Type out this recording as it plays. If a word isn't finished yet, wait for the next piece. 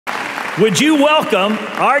Would you welcome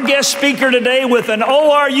our guest speaker today with an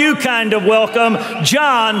ORU kind of welcome,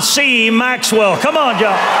 John C. Maxwell. Come on,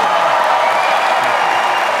 John.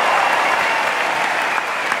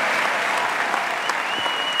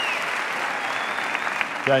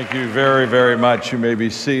 Thank you very, very much. You may be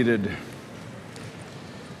seated.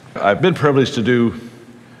 I've been privileged to do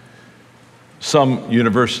some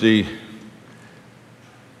university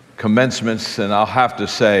commencements, and I'll have to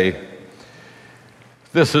say,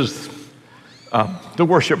 the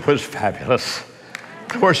worship was fabulous.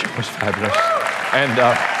 The worship was fabulous. And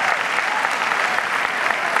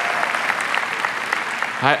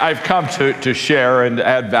I've come to share and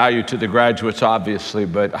add value to the graduates, obviously,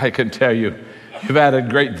 but I can tell you, you've added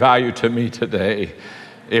great value to me today.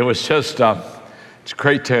 It was just, it's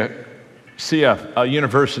great to see a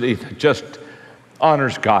university that just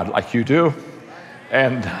honors God like you do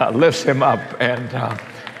and lifts him up. And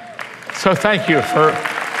so thank you for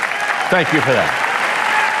that. Thank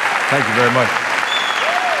you very much.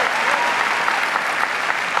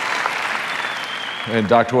 And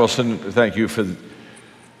Dr. Wilson, thank you for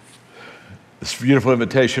this beautiful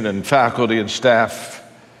invitation, and faculty and staff,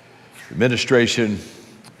 administration,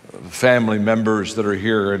 family members that are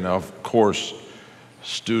here, and of course,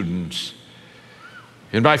 students.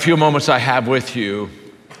 In my few moments I have with you,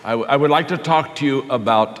 I would like to talk to you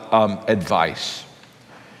about advice.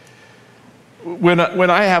 When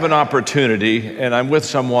I have an opportunity and I'm with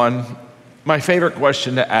someone, my favorite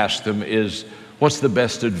question to ask them is, what's the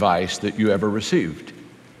best advice that you ever received?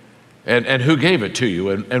 And who gave it to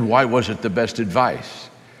you, and why was it the best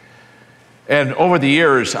advice? And over the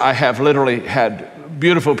years, I have literally had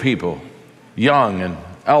beautiful people, young and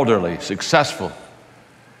elderly, successful,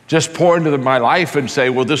 just pour into my life and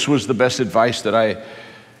say, well, this was the best advice that I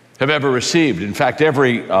have ever received. In fact,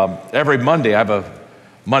 every Monday, I have a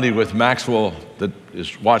Monday with Maxwell that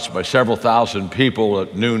is watched by several thousand people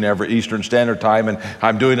at noon every Eastern Standard Time, and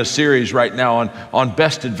I'm doing a series right now on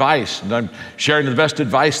best advice, and I'm sharing the best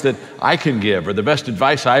advice that I can give, or the best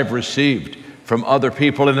advice I've received from other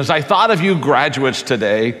people. And as I thought of you graduates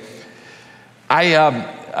today,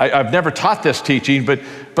 I've never taught this teaching,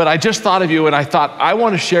 but I just thought of you, and I thought, I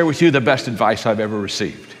want to share with you the best advice I've ever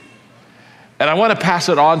received. And I want to pass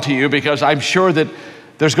it on to you because I'm sure that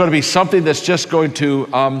there's going to be something that's just going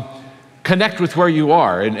to connect with where you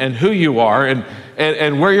are and who you are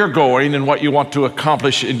and where you're going and what you want to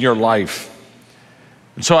accomplish in your life.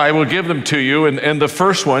 And so I will give them to you, and the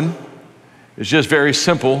first one is just very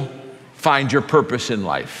simple: find your purpose in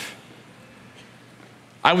life.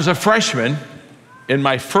 I was a freshman in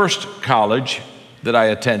my first college that I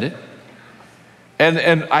attended,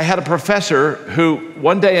 and I had a professor who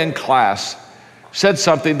one day in class said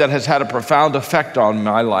something that has had a profound effect on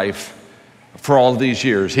my life for all these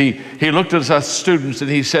years. He looked at us students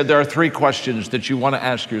and he said, there are 3 questions that you want to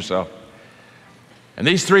ask yourself. And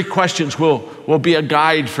these 3 questions will be a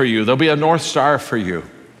guide for you. They'll be a North Star for you.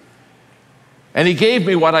 And he gave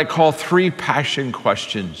me what I call 3 passion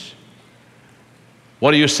questions.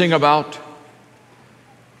 What do you sing about?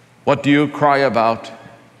 What do you cry about?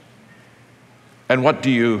 And what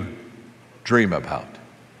do you dream about?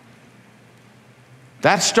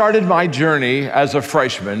 That started my journey as a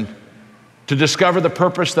freshman to discover the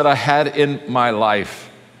purpose that I had in my life.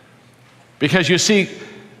 Because you see,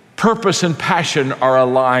 purpose and passion are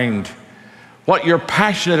aligned. What you're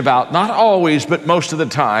passionate about, not always, but most of the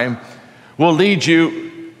time, will lead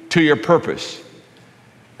you to your purpose.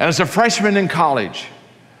 And as a freshman in college,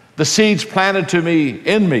 the seeds planted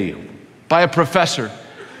in me by a professor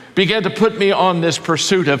began to put me on this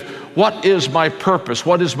pursuit of what is my purpose?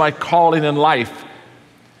 What is my calling in life?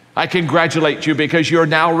 I congratulate you because you're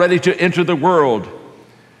now ready to enter the world,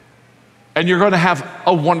 and you're going to have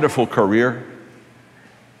a wonderful career.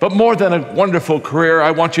 But more than a wonderful career,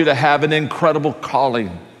 I want you to have an incredible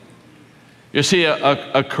calling. You see,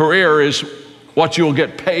 a career is what you will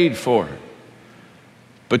get paid for,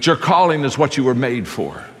 but your calling is what you were made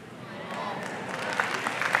for.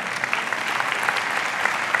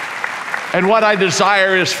 And what I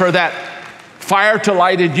desire is for that fire to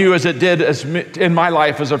light in you as it did in my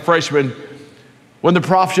life as a freshman, when the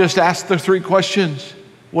prof just asked the 3 questions.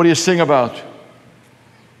 What do you sing about?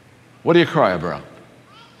 What do you cry about?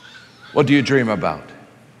 What do you dream about?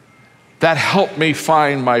 That helped me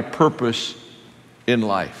find my purpose in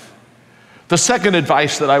life. The second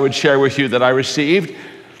advice that I would share with you that I received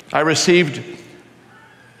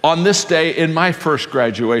on this day in my first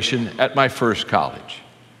graduation at my first college,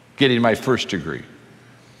 getting my first degree.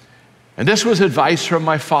 And this was advice from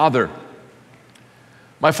my father.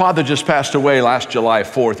 My father just passed away last July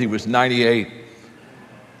 4th. He was 98.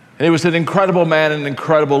 And he was an incredible man, an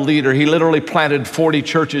incredible leader. He literally planted 40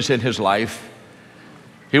 churches in his life.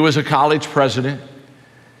 He was a college president.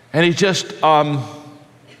 And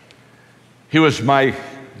he was my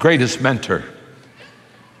greatest mentor.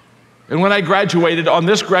 And when I graduated, on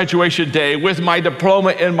this graduation day, with my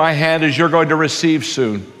diploma in my hand, as you're going to receive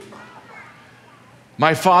soon,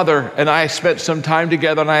 my father and I spent some time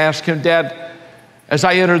together, and I asked him, Dad, as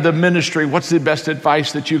I enter the ministry, what's the best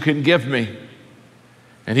advice that you can give me?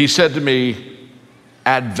 And he said to me,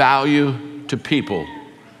 add value to people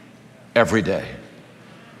every day.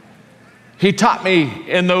 He taught me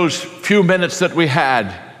in those few minutes that we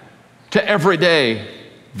had to every day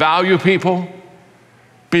value people,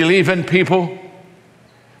 believe in people,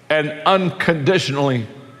 and unconditionally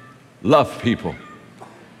love people.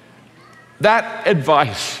 That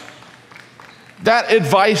advice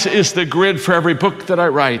is the grid for every book that I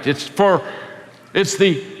write. It's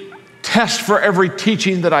the test for every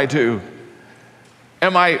teaching that I do.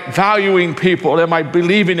 Am I valuing people? Am I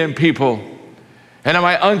believing in people? And am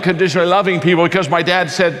I unconditionally loving people? Because my dad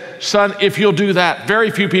said, son, if you'll do that, very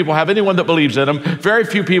few people have anyone that believes in them. Very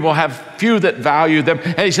few people have few that value them.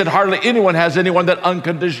 And he said, hardly anyone has anyone that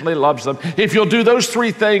unconditionally loves them. If you'll do those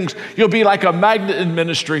three things, you'll be like a magnet in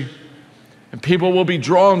ministry. And people will be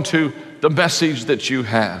drawn to the message that you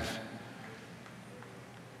have.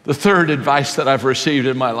 The third advice that I've received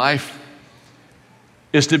in my life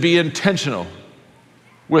is to be intentional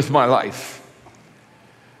with my life.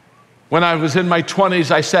 When I was in my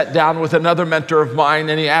 20s, I sat down with another mentor of mine,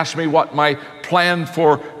 and he asked me what my plan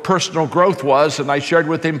for personal growth was, and I shared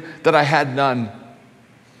with him that I had none.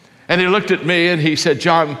 And he looked at me and he said,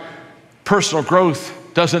 John, personal growth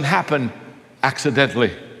doesn't happen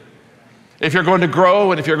accidentally. If you're going to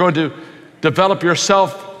grow and if you're going to develop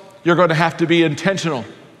yourself, you're going to have to be intentional.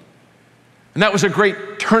 And that was a great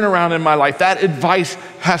turnaround in my life. That advice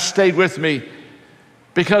has stayed with me,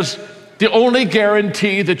 because the only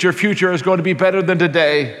guarantee that your future is going to be better than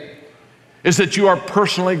today is that you are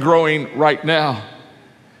personally growing right now.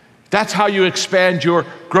 That's how you expand your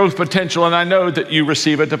growth potential. And I know that you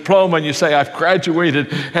receive a diploma and you say, I've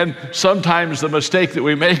graduated. And sometimes the mistake that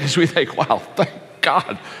we make is we think, wow, thank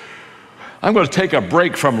God, I'm going to take a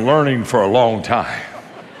break from learning for a long time.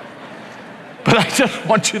 But I just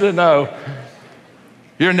want you to know,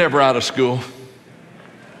 you're never out of school.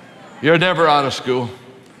 You're never out of school.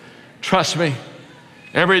 Trust me,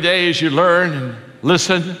 every day as you learn and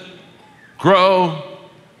listen, grow,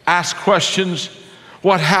 ask questions,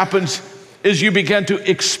 what happens is you begin to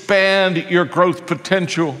expand your growth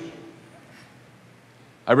potential.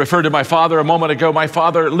 I referred to my father a moment ago. My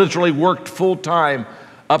father literally worked full time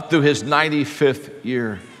up through his 95th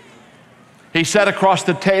year. He sat across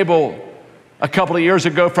the table a couple of years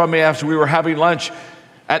ago from me after we were having lunch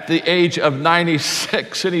at the age of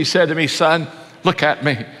 96, and he said to me, son, look at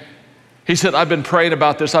me. He said, I've been praying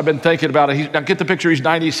about this. I've been thinking about it. Now get the picture, he's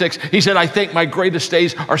 96. He said, I think my greatest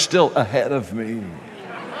days are still ahead of me.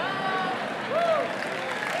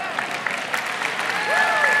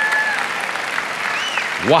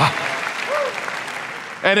 Wow.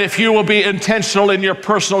 And if you will be intentional in your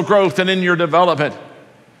personal growth and in your development,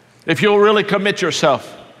 if you'll really commit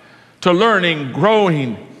yourself to learning,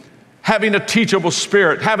 growing, having a teachable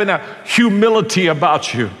spirit, having a humility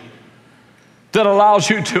about you, that allows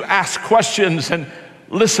you to ask questions and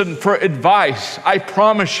listen for advice, I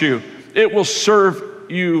promise you, it will serve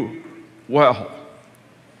you well.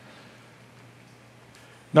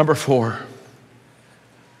 Number 4,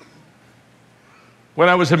 when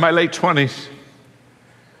I was in my late 20s,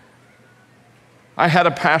 I had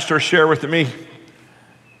a pastor share with me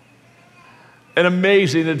an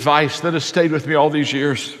amazing advice that has stayed with me all these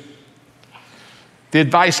years. The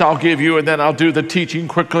advice I'll give you, and then I'll do the teaching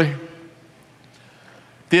quickly.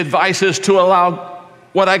 The advice is to allow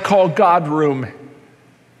what I call God room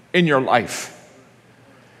in your life.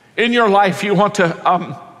 In your life, you want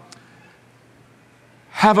to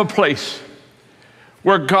have a place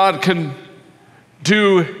where God can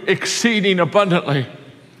do exceeding abundantly,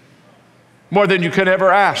 more than you can ever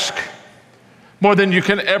ask, more than you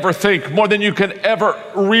can ever think, more than you can ever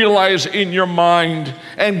realize in your mind.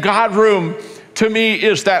 And God room, to me,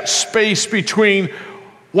 is that space between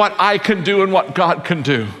what I can do and what God can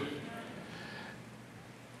do.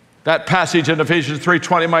 That passage in Ephesians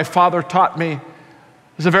 3:20, my father taught me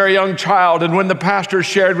as a very young child, and when the pastor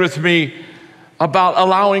shared with me about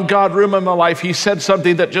allowing God room in my life, he said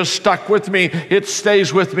something that just stuck with me. It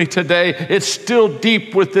stays with me today. It's still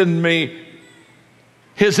deep within me.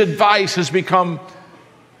 His advice has become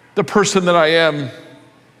the person that I am.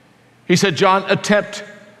 He said, John, attempt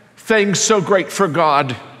things so great for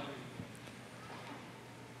God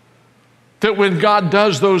that when God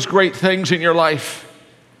does those great things in your life,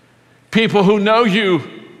 people who know you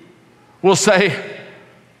will say,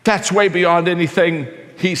 that's way beyond anything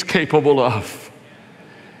he's capable of.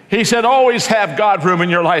 He said, always have God room in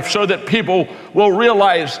your life so that people will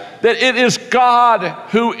realize that it is God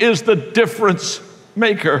who is the difference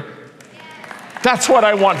maker. That's what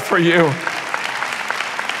I want for you.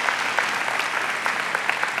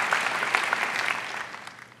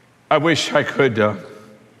 I wish I could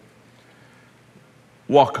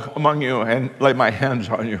walk among you and lay my hands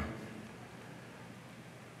on you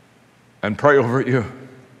and pray over you,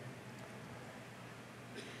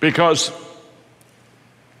 because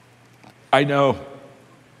I know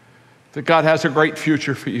that God has a great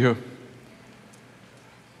future for you.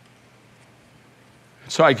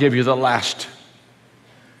 So I give you the last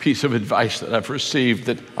piece of advice that I've received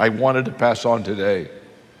that I wanted to pass on today.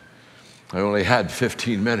 I only had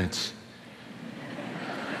 15 minutes.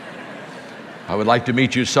 I would like to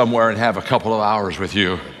meet you somewhere and have a couple of hours with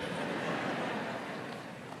you.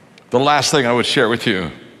 The last thing I would share with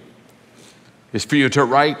you is for you to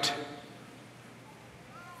write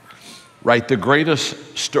the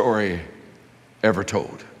greatest story ever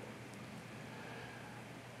told.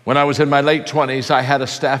 When I was in my late 20s, I had a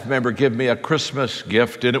staff member give me a Christmas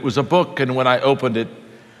gift, and it was a book, and when I opened it,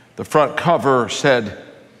 the front cover said,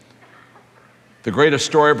 "The greatest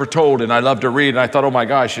story ever told," and I love to read, and I thought, oh my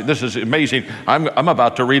gosh, this is amazing. I'm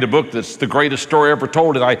about to read a book that's the greatest story ever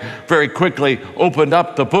told, and I very quickly opened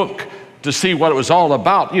up the book to see what it was all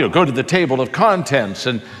about, go to the table of contents,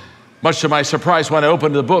 and much to my surprise, when I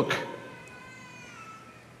opened the book,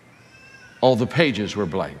 all the pages were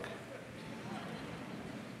blank.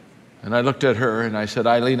 And I looked at her and I said,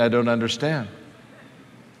 Eileen, I don't understand.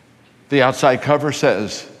 The outside cover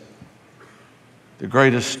says, the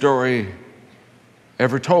greatest story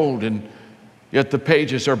ever told, and yet the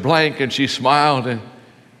pages are blank. And she smiled and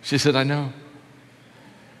she said, I know.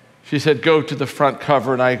 She said, go to the front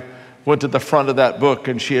cover. And I went to the front of that book,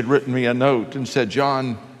 and she had written me a note and said,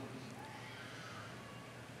 John,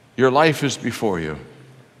 your life is before you.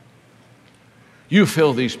 You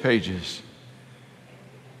fill these pages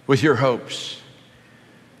with your hopes,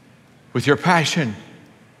 with your passion,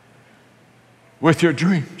 with your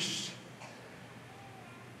dreams.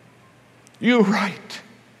 You write.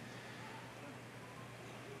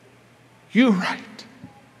 You write.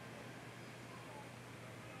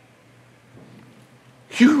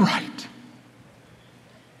 You write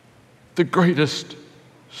the greatest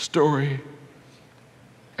story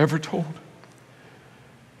ever told.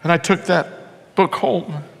 And I took that book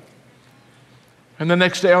home. And the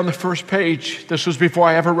next day on the first page, this was before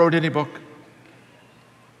I ever wrote any book,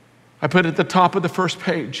 I put at the top of the first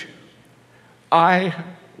page, I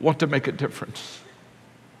want to make a difference.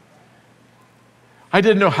 I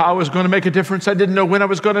didn't know how I was going to make a difference. I didn't know when I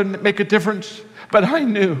was going to make a difference, but I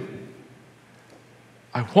knew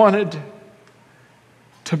I wanted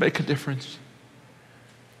to make a difference.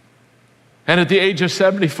 And at the age of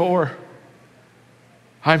 74,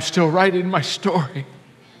 I'm still writing my story.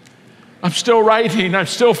 I'm still writing. I'm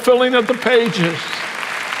still filling up the pages.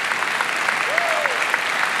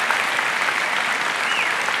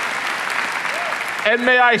 And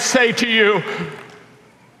may I say to you,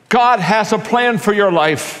 God has a plan for your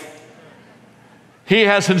life. He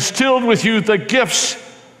has instilled with you the gifts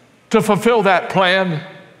to fulfill that plan.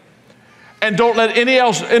 And don't let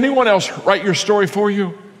anyone else write your story for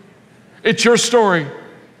you. It's your story.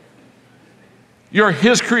 You're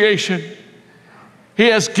His creation. He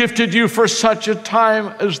has gifted you for such a time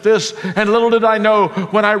as this. And little did I know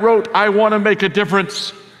when I wrote, I want to make a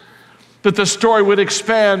difference, that the story would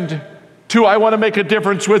expand to, I want to make a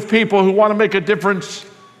difference with people who want to make a difference,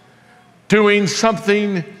 doing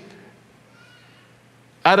something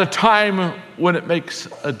at a time when it makes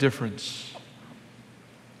a difference.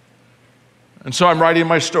 And so I'm writing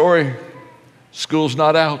my story. School's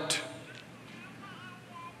not out.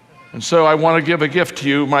 And so I want to give a gift to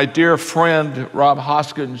you, my dear friend, Rob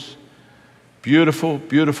Hoskins, beautiful,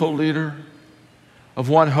 beautiful leader of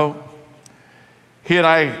One Hope. He and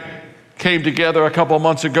I came together a couple of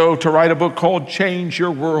months ago to write a book called Change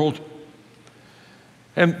Your World.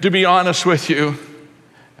 And to be honest with you,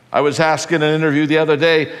 I was asked in an interview the other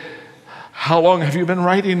day, how long have you been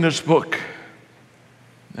writing this book?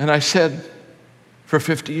 And I said, for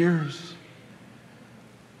 50 years.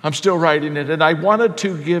 I'm still writing it, and I wanted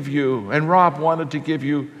to give you, and Rob wanted to give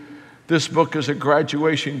you this book as a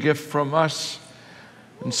graduation gift from us.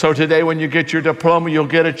 And so today when you get your diploma, you'll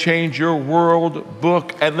get a Change Your World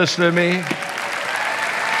book. And listen to me.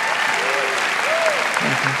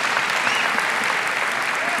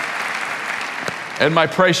 And my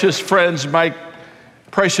precious friends, my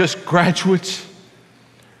precious graduates,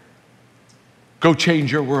 go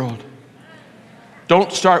change your world.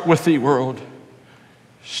 Don't start with the world.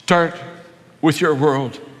 Start with your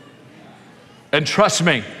world. And trust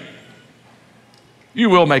me,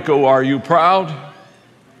 you will make ORU proud,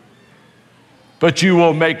 but you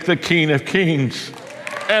will make the King of Kings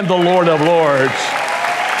and the Lord of Lords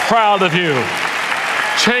proud of you.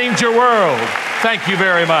 Change your world. Thank you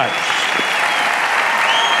very much.